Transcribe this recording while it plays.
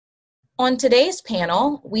On today's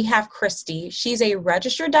panel, we have Christy. She's a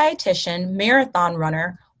registered dietitian, marathon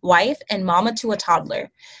runner, wife, and mama to a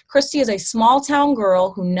toddler. Christy is a small town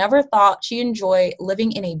girl who never thought she'd enjoy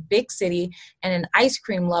living in a big city, and an ice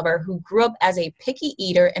cream lover who grew up as a picky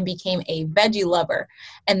eater and became a veggie lover,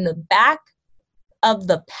 and the back of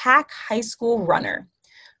the pack high school runner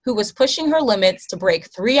who was pushing her limits to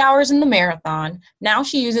break 3 hours in the marathon. Now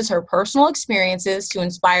she uses her personal experiences to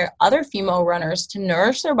inspire other female runners to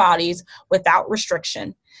nourish their bodies without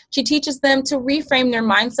restriction. She teaches them to reframe their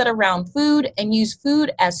mindset around food and use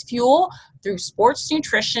food as fuel through sports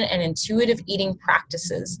nutrition and intuitive eating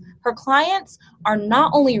practices. Her clients are not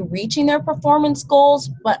only reaching their performance goals,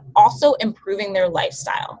 but also improving their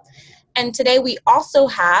lifestyle. And today we also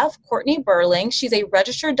have Courtney Burling. She's a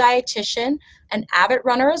registered dietitian, an avid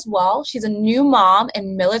runner as well. She's a new mom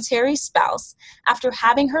and military spouse. After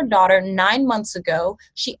having her daughter 9 months ago,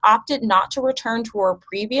 she opted not to return to her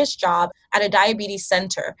previous job at a diabetes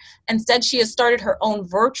center. Instead, she has started her own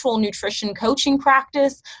virtual nutrition coaching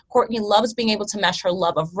practice. Courtney loves being able to mesh her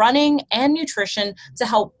love of running and nutrition to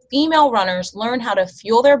help female runners learn how to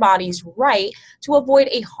fuel their bodies right to avoid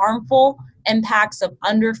a harmful impacts of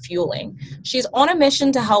underfueling. She's on a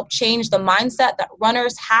mission to help change the mindset that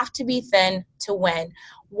runners have to be thin to win.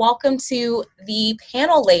 Welcome to the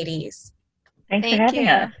panel, ladies. Thanks for having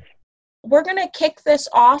us. We're going to kick this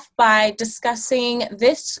off by discussing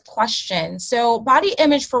this question. So body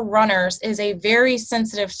image for runners is a very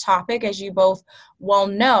sensitive topic, as you both well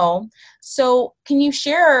know. So can you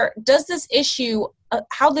share, does this issue,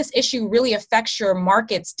 how this issue really affects your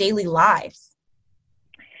market's daily lives?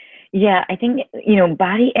 Yeah, I think,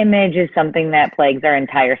 body image is something that plagues our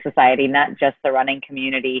entire society, not just the running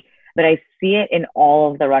community, but I see it in all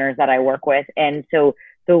of the runners that I work with. And so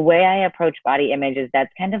the way I approach body image is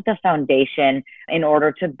that's kind of the foundation in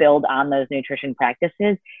order to build on those nutrition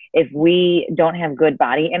practices. If we don't have good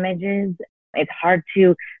body images, it's hard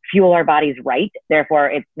to fuel our bodies right. Therefore,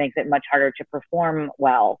 it makes it much harder to perform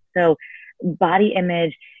well. So body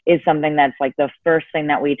image is something that's like the first thing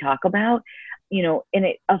that we talk about. And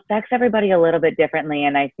it affects everybody a little bit differently.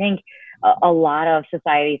 And I think a lot of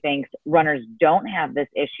society thinks runners don't have this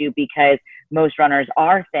issue because most runners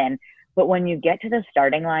are thin. But when you get to the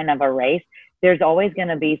starting line of a race, there's always going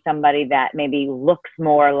to be somebody that maybe looks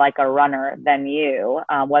more like a runner than you,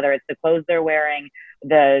 whether it's the clothes they're wearing,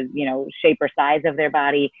 the, shape or size of their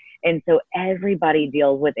body. And so everybody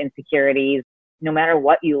deals with insecurities, no matter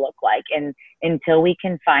what you look like. And until we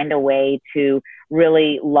can find a way to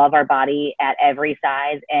really love our body at every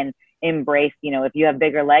size and embrace, if you have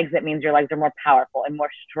bigger legs, that means your legs are more powerful and more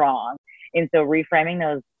strong. And so reframing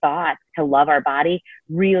those thoughts to love our body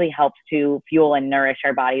really helps to fuel and nourish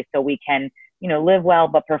our bodies so we can, live well,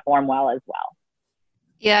 but perform well as well.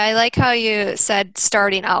 Yeah, I like how you said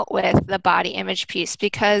starting out with the body image piece,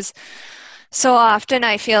 because so often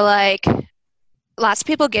I feel like lots of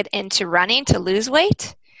people get into running to lose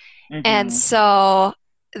weight. Mm-hmm. And so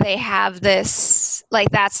they have this,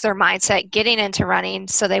 that's their mindset getting into running.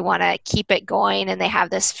 So they want to keep it going, and they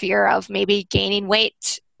have this fear of maybe gaining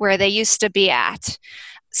weight where they used to be at.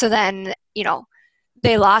 So then,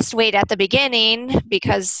 they lost weight at the beginning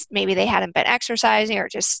because maybe they hadn't been exercising or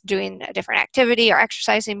just doing a different activity or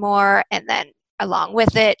exercising more. And then along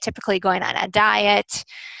with it, typically going on a diet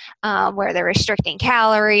where they're restricting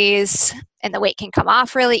calories, and the weight can come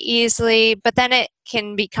off really easily, but then it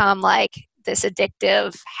can become like this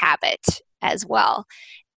addictive habit as well.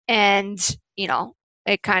 And,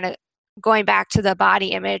 it kind of going back to the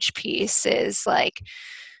body image piece is like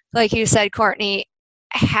you said, Courtney,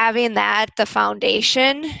 having that, the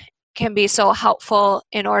foundation, can be so helpful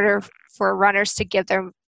in order for runners to give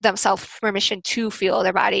themselves permission to fuel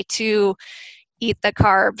their body, to eat the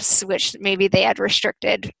carbs, which maybe they had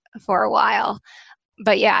restricted for a while.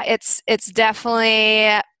 But yeah, it's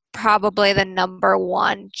definitely probably the number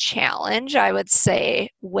one challenge, I would say,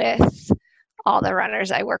 with all the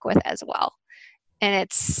runners I work with as well. And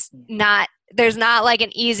there's not like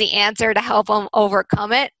an easy answer to help them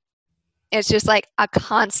overcome it. It's just like a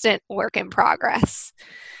constant work in progress.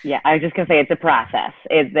 Yeah, I was just going to say it's a process.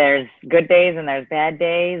 There's good days and there's bad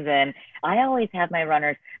days. And I always have my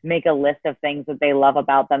runners make a list of things that they love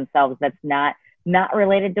about themselves that's not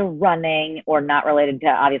related to running or not related to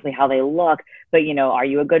obviously how they look, but, are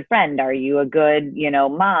you a good friend? Are you a good,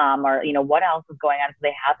 mom? Or, what else is going on? So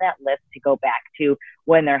they have that list to go back to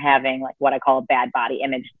when they're having like what I call a bad body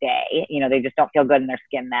image day. They just don't feel good in their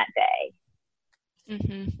skin that day.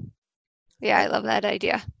 Mm-hmm. Yeah, I love that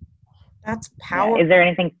idea. That's powerful. Yeah. Is there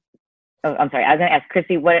anything? Oh, I'm sorry. I was going to ask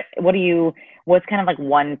Chrissy, what's kind of like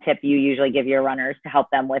one tip you usually give your runners to help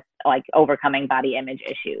them with like overcoming body image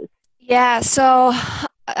issues? Yeah, so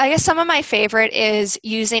I guess some of my favorite is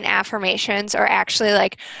using affirmations or actually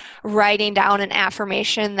like writing down an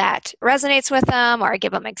affirmation that resonates with them or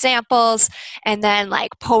give them examples and then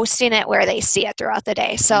like posting it where they see it throughout the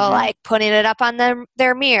day. So Mm-hmm. like putting it up on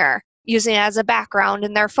their mirror, using it as a background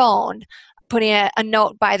in their phone, putting a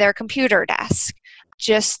note by their computer desk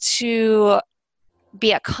just to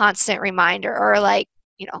be a constant reminder or like,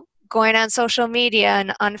 going on social media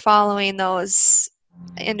and unfollowing those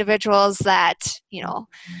individuals that,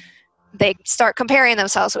 they start comparing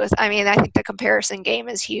themselves with. I mean, I think the comparison game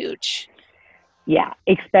is huge. Yeah,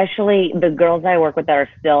 especially the girls I work with that are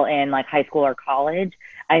still in like high school or college.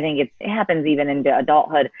 I think it happens even into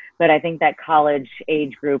adulthood, but I think that college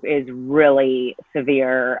age group is really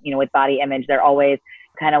severe, with body image. They're always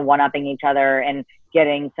kind of one-upping each other and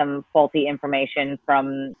getting some faulty information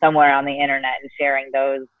from somewhere on the internet and sharing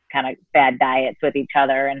those kind of bad diets with each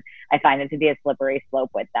other. And I find it to be a slippery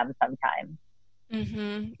slope with them sometimes.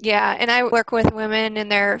 Yeah, and I work with women in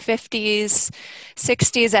their 50s,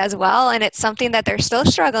 60s as well, and it's something that they're still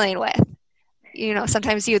struggling with.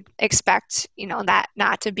 Sometimes you expect, that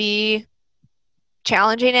not to be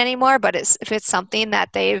challenging anymore, but if it's something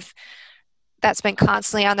that's been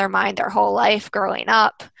constantly on their mind their whole life growing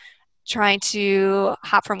up, trying to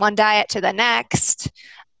hop from one diet to the next,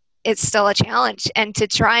 it's still a challenge. And to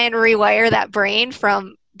try and rewire that brain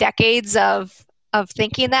from decades of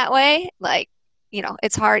thinking that way, like,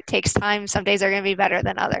 it's hard, it takes time. Some days are going to be better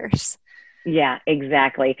than others. Yeah,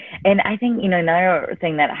 exactly. And I think, another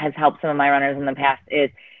thing that has helped some of my runners in the past is,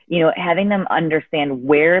 having them understand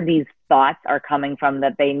where these thoughts are coming from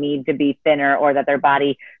that they need to be thinner or that their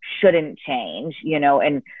body shouldn't change,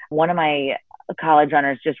 and one of my college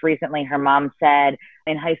runners just recently, her mom said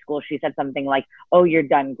in high school, she said something like, "Oh, you're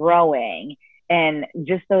done growing." And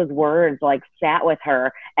just those words like sat with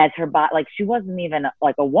her as her body, like she wasn't even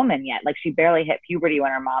like a woman yet. Like she barely hit puberty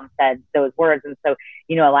when her mom said those words. And so,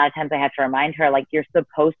 a lot of times I have to remind her, like, you're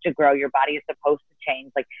supposed to grow. Your body is supposed to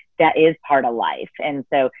change. Like that is part of life. And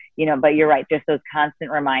so, but you're right. Just those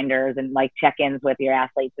constant reminders and like check-ins with your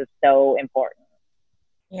athletes is so important.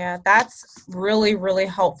 Yeah, that's really, really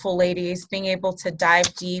helpful, ladies, being able to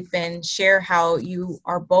dive deep and share how you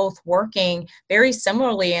are both working very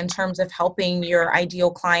similarly in terms of helping your ideal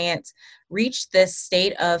clients reach this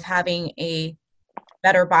state of having a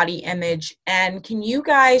better body image. And can you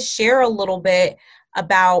guys share a little bit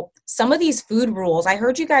about some of these food rules? I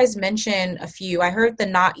heard you guys mention a few. I heard the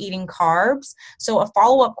not eating carbs. So a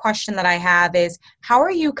follow-up question that I have is, how are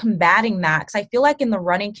you combating that? Because I feel like in the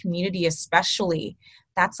running community especially,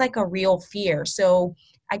 that's like a real fear. So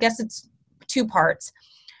I guess it's two parts.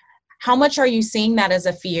 How much are you seeing that as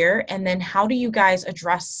a fear? And then how do you guys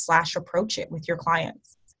address / approach it with your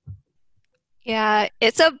clients? Yeah,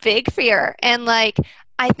 it's a big fear. And like,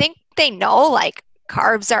 I think they know like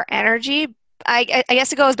carbs are energy. I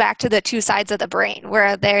guess it goes back to the two sides of the brain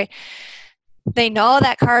where they know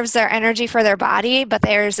that carbs are energy for their body, but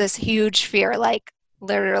there's this huge fear, like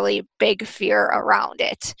literally big fear around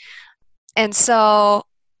it. And so,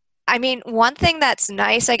 I mean, one thing that's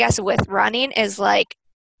nice, I guess, with running is like,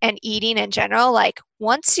 and eating in general, like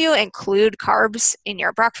once you include carbs in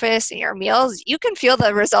your breakfast and your meals, you can feel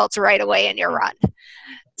the results right away in your run.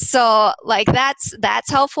 So like that's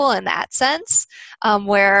helpful in that sense,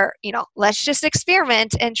 where, let's just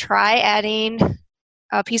experiment and try adding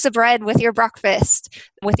a piece of bread with your breakfast,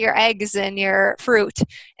 with your eggs and your fruit,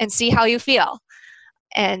 and see how you feel.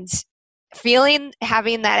 And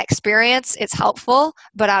having that experience, it's helpful,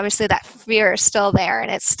 but obviously that fear is still there, and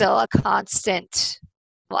it's still a constant,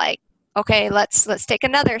 like, okay, let's take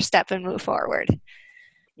another step and move forward.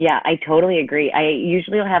 Yeah, I totally agree. I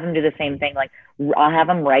usually will have them do the same thing. Like I'll have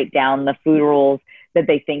them write down the food rules that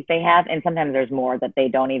they think they have. And sometimes there's more that they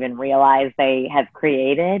don't even realize they have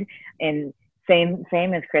created. And same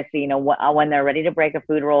as Christy, when they're ready to break a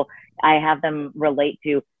food rule, I have them relate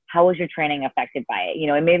to how was your training affected by it?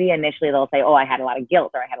 And maybe initially they'll say, oh, I had a lot of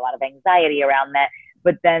guilt or I had a lot of anxiety around that.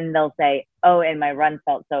 But then they'll say, oh, and my run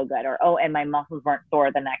felt so good, or, oh, and my muscles weren't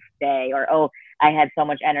sore the next day, or, oh, I had so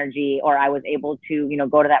much energy, or I was able to,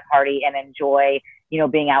 go to that party and enjoy,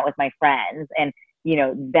 being out with my friends. And,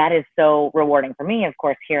 that is so rewarding for me, of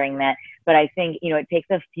course, hearing that. But I think, it takes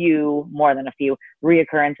more than a few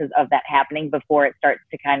reoccurrences of that happening before it starts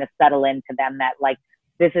to kind of settle into them that like,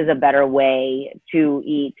 this is a better way to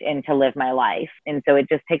eat and to live my life. And so it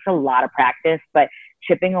just takes a lot of practice, but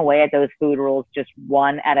chipping away at those food rules just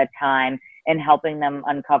one at a time and helping them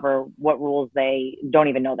uncover what rules they don't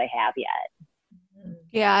even know they have yet.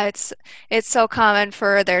 Yeah, it's so common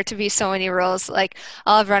for there to be so many rules. Like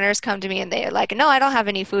I'll have runners come to me and they're like, "No, I don't have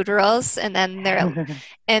any food rules." And then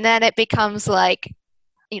it becomes like,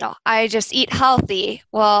 I just eat healthy.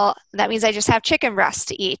 Well, that means I just have chicken breast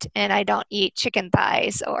to eat and I don't eat chicken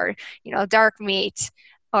thighs or, dark meat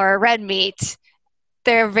or red meat.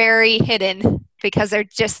 They're very hidden because they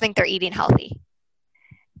just think they're eating healthy.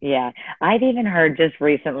 Yeah, I've even heard just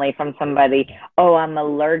recently from somebody, oh, I'm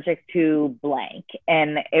allergic to blank.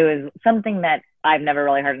 And it was something that I've never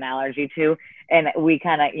really heard an allergy to. And we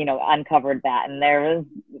kind of, uncovered that. And there was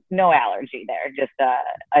no allergy there, just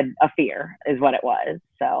a fear is what it was.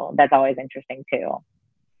 So that's always interesting too.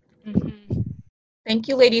 Mm-hmm. Thank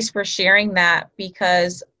you, ladies, for sharing that,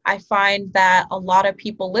 because I find that a lot of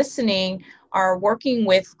people listening are working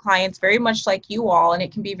with clients very much like you all, and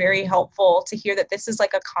it can be very helpful to hear that this is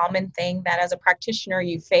like a common thing that as a practitioner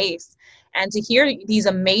you face. And to hear these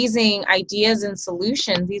amazing ideas and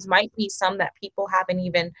solutions, these might be some that people haven't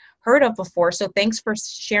even heard of before. So thanks for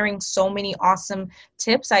sharing so many awesome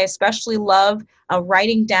tips. I especially love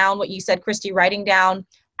writing down what you said, Christy, writing down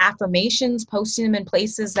affirmations, posting them in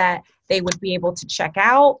places that they would be able to check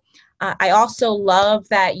out. I also love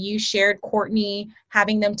that you shared, Courtney,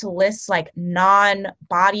 having them to list like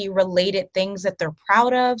non-body related things that they're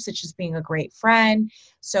proud of, such as being a great friend.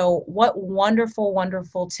 So what wonderful,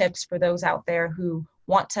 wonderful tips for those out there who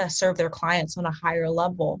want to serve their clients on a higher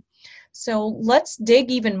level. So let's dig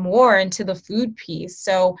even more into the food piece.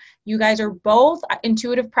 So you guys are both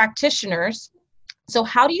intuitive practitioners. So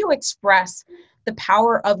how do you express the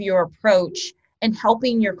power of your approach in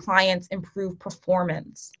helping your clients improve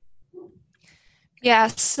performance? Yeah,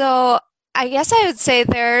 so I guess I would say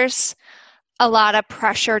there's a lot of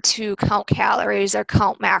pressure to count calories or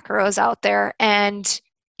count macros out there, and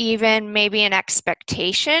even maybe an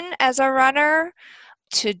expectation as a runner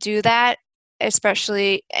to do that,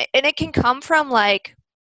 especially, and it can come from like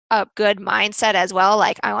a good mindset as well.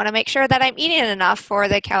 Like, I want to make sure that I'm eating enough for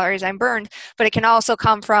the calories I'm burned, but it can also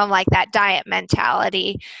come from like that diet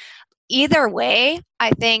mentality. Either way,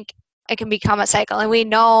 I think it can become a cycle, and we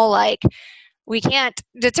know like we can't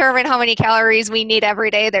determine how many calories we need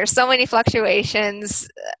every day. There's so many fluctuations.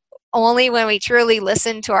 Only when we truly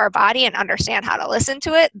listen to our body and understand how to listen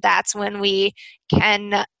to it, that's when we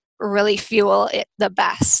can really fuel it the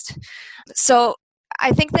best. So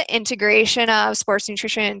I think the integration of sports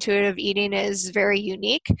nutrition and intuitive eating is very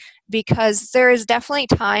unique, because there is definitely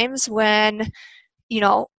times when,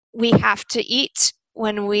 we have to eat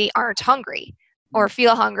when we aren't hungry or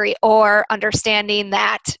feel hungry, or understanding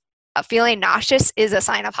that feeling nauseous is a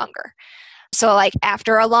sign of hunger. So like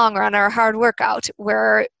after a long run or a hard workout,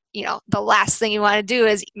 where the last thing you want to do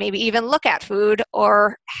is maybe even look at food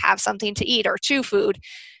or have something to eat or chew food.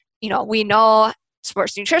 We know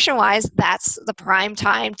sports nutrition wise, that's the prime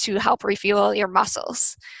time to help refuel your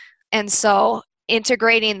muscles. And so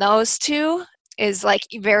integrating those two is like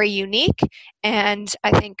very unique, and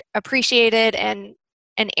I think appreciated, and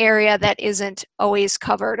an area that isn't always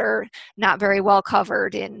covered or not very well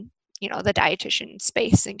covered in the dietitian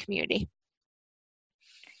space and community.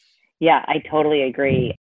 Yeah, I totally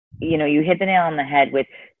agree. You hit the nail on the head with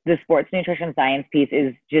the sports nutrition science piece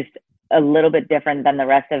is just a little bit different than the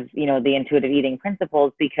rest of, the intuitive eating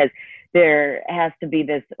principles, because there has to be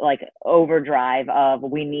this like overdrive of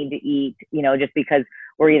we need to eat, just because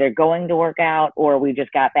we're either going to work out or we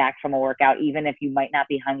just got back from a workout, even if you might not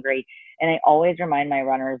be hungry. And I always remind my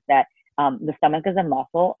runners that the stomach is a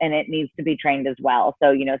muscle and it needs to be trained as well.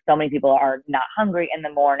 So, so many people are not hungry in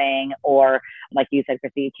the morning, or like you said,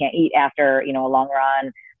 Christy, you can't eat after, a long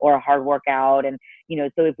run or a hard workout. And,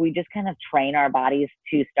 so if we just kind of train our bodies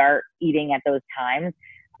to start eating at those times,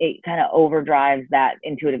 it kind of overdrives that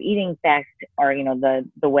intuitive eating fact, or,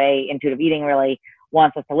 the way intuitive eating really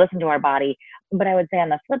wants us to listen to our body. But I would say on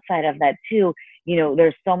the flip side of that too,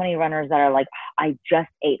 there's so many runners that are like, I just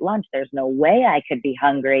ate lunch. There's no way I could be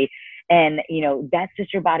hungry. And, that's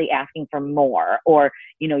just your body asking for more, or,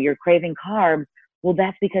 you're craving carbs. Well,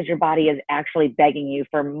 that's because your body is actually begging you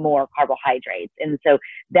for more carbohydrates. And so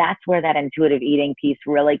that's where that intuitive eating piece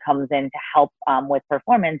really comes in to help with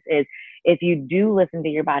performance. Is if you do listen to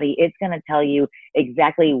your body, it's going to tell you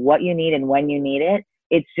exactly what you need and when you need it.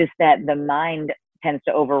 It's just that the mind tends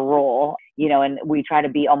to overrule, and we try to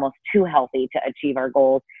be almost too healthy to achieve our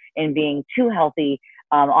goals. And being too healthy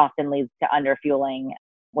often leads to underfueling,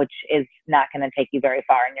 which is not going to take you very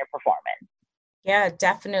far in your performance. Yeah,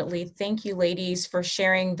 definitely. Thank you, ladies, for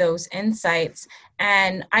sharing those insights.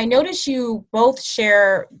 And I notice you both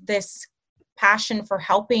share this passion for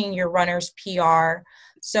helping your runners PR.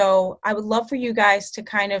 So I would love for you guys to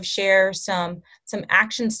kind of share some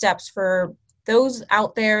action steps for those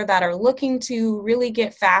out there that are looking to really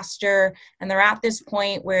get faster and they're at this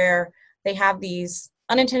point where they have these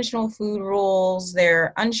unintentional food rules,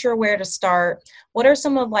 they're unsure where to start, what are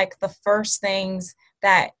some of like the first things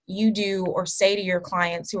that you do or say to your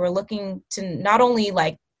clients who are looking to not only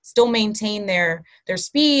like still maintain their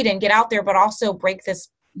speed and get out there, but also break this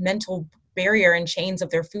mental barrier and chains of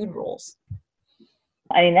their food rules?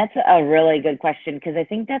 I mean, that's a really good question, because I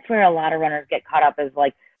think that's where a lot of runners get caught up, is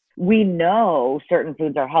like, we know certain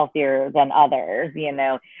foods are healthier than others,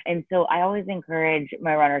 and so I always encourage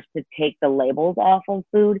my runners to take the labels off of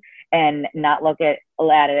food and not look at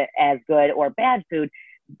it as good or bad food,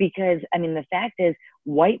 because I mean, the fact is,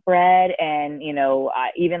 white bread and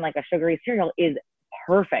even like a sugary cereal is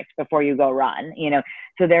perfect before you go run,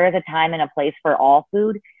 so there is a time and a place for all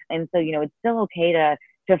food. And so it's still okay to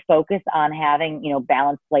focus on having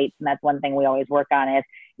balanced plates, and that's one thing we always work on, is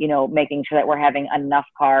making sure that we're having enough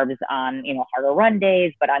carbs on harder run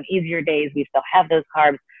days, but on easier days we still have those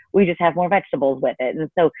carbs, we just have more vegetables with it. And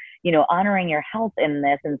so honoring your health in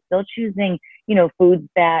this and still choosing foods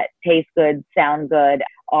that taste good, sound good,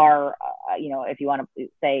 are if you want to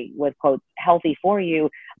say with quotes, healthy for you,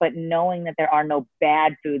 but knowing that there are no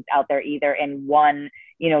bad foods out there either, and one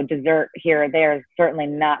dessert here or there is certainly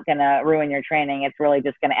not going to ruin your training. It's really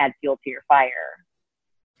just going to add fuel to your fire.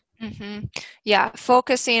 Mm-hmm. Yeah,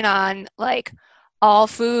 focusing on like all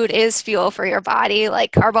food is fuel for your body.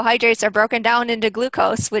 Like carbohydrates are broken down into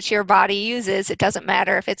glucose, which your body uses. It doesn't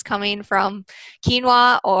matter if it's coming from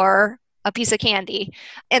quinoa or a piece of candy.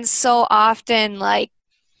 And so often, like,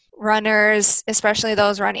 runners, especially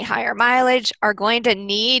those running higher mileage, are going to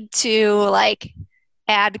need to like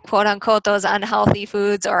add quote unquote those unhealthy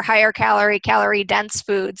foods or higher calorie dense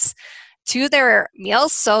foods to their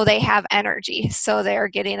meals so they have energy, so they're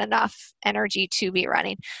getting enough energy to be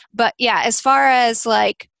running. But yeah, as far as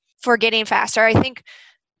like for getting faster, I think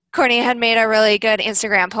Courtney had made a really good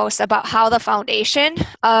Instagram post about how the foundation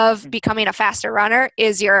of becoming a faster runner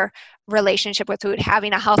is your relationship with food,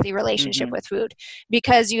 having a healthy relationship with food,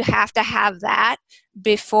 because you have to have that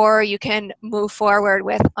before you can move forward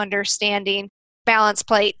with understanding balance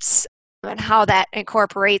plates and how that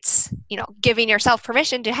incorporates, giving yourself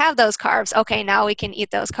permission to have those carbs. Okay, now we can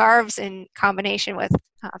eat those carbs in combination with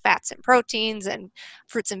fats and proteins and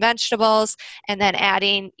fruits and vegetables, and then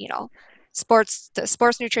adding, the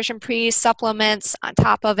sports nutrition supplements on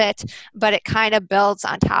top of it, but it kind of builds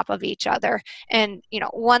on top of each other. And,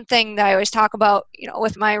 one thing that I always talk about,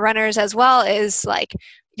 with my runners as well, is like,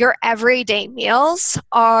 your everyday meals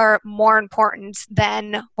are more important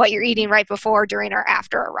than what you're eating right before, during, or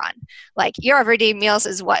after a run. Like, your everyday meals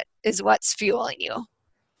is what's fueling you.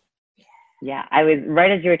 Yeah, I was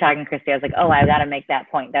right as you were talking, Christy. I was like, oh, I got to make that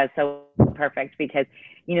point. That was so perfect, because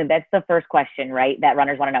that's the first question, right? That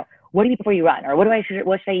runners want to know. What do you eat before you run, or what should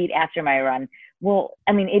I eat after my run? Well,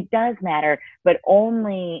 I mean, it does matter, but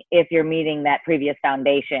only if you're meeting that previous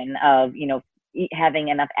foundation of having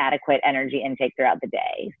enough adequate energy intake throughout the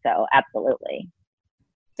day. So absolutely.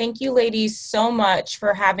 Thank you, ladies, so much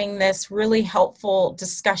for having this really helpful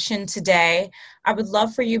discussion today. I would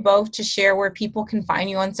love for you both to share where people can find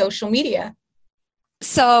you on social media.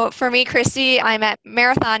 So for me, Christy, I'm at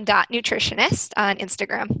marathon.nutritionist on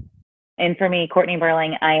Instagram. And for me, Courtney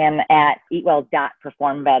Burling, I am at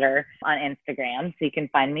eatwell.performbetter on Instagram. So you can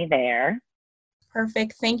find me there.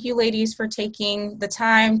 Perfect. Thank you, ladies, for taking the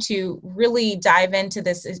time to really dive into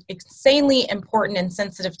this insanely important and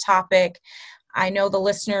sensitive topic. I know the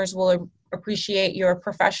listeners will appreciate your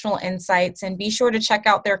professional insights, and be sure to check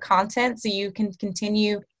out their content so you can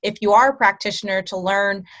continue, if you are a practitioner, to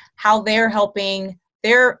learn how they're helping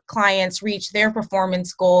their clients reach their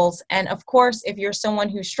performance goals. And of course, if you're someone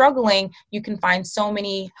who's struggling, you can find so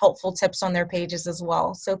many helpful tips on their pages as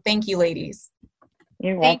well. So thank you, ladies.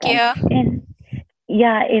 You're welcome. Thank you. And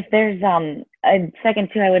yeah, if there's a second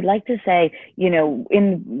too, I would like to say,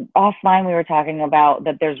 in offline we were talking about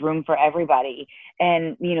that there's room for everybody.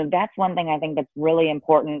 And, that's one thing I think that's really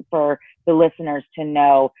important for the listeners to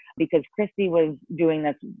know, because Christy was doing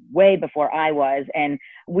this way before I was, and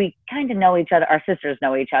we kind of know each other. Our sisters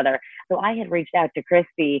know each other. So I had reached out to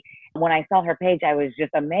Christy. When I saw her page, I was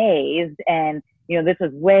just amazed. And, this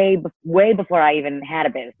was way before I even had a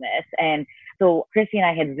business. And so Christy and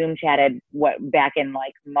I had Zoom chatted back in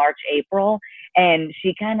like March, April, and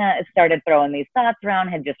she kind of started throwing these thoughts around,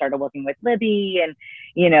 had just started working with Libby. And,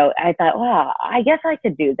 I thought, wow, I guess I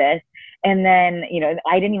could do this. And then,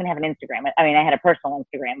 I didn't even have an Instagram. I mean, I had a personal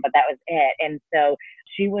Instagram, but that was it. And so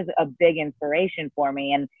she was a big inspiration for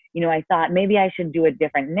me. And, I thought maybe I should do a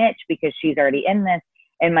different niche because she's already in this.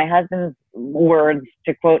 And my husband's words,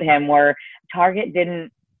 to quote him, were, Target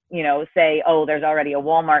didn't say, oh, there's already a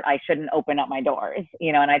Walmart, I shouldn't open up my doors,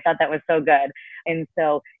 and I thought that was so good. And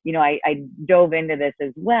so, I dove into this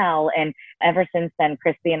as well. And ever since then,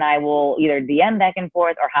 Christy and I will either DM back and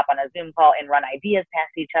forth or hop on a Zoom call and run ideas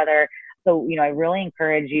past each other. So, I really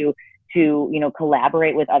encourage you to,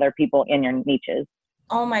 collaborate with other people in your niches.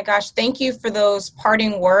 Oh my gosh, thank you for those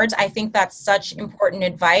parting words. I think that's such important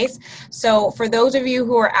advice. So for those of you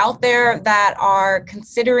who are out there that are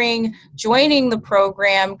considering joining the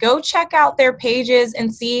program, go check out their pages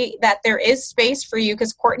and see that there is space for you,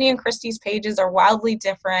 because Courtney and Christy's pages are wildly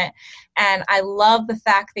different. And I love the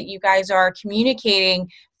fact that you guys are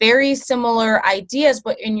communicating very similar ideas,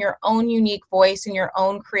 but in your own unique voice, in your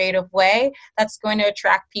own creative way, that's going to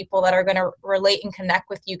attract people that are going to relate and connect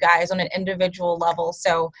with you guys on an individual level.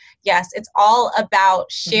 So yes, it's all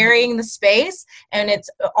about sharing the space, and it's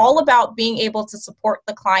all about being able to support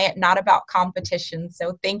the client, not about competition.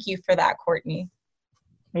 So thank you for that, Courtney.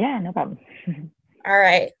 Yeah, no problem. All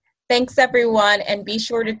right. Thanks, everyone, and be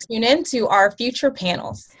sure to tune in to our future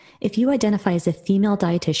panels. If you identify as a female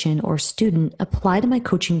dietitian or student, apply to my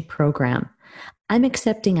coaching program. I'm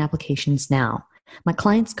accepting applications now. My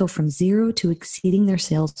clients go from zero to exceeding their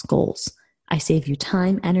sales goals. I save you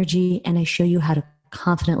time, energy, and I show you how to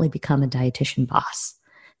confidently become a dietitian boss.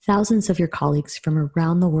 Thousands of your colleagues from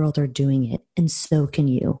around the world are doing it, and so can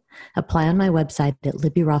you. Apply on my website at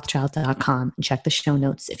libbyrothschild.com and check the show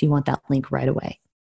notes if you want that link right away.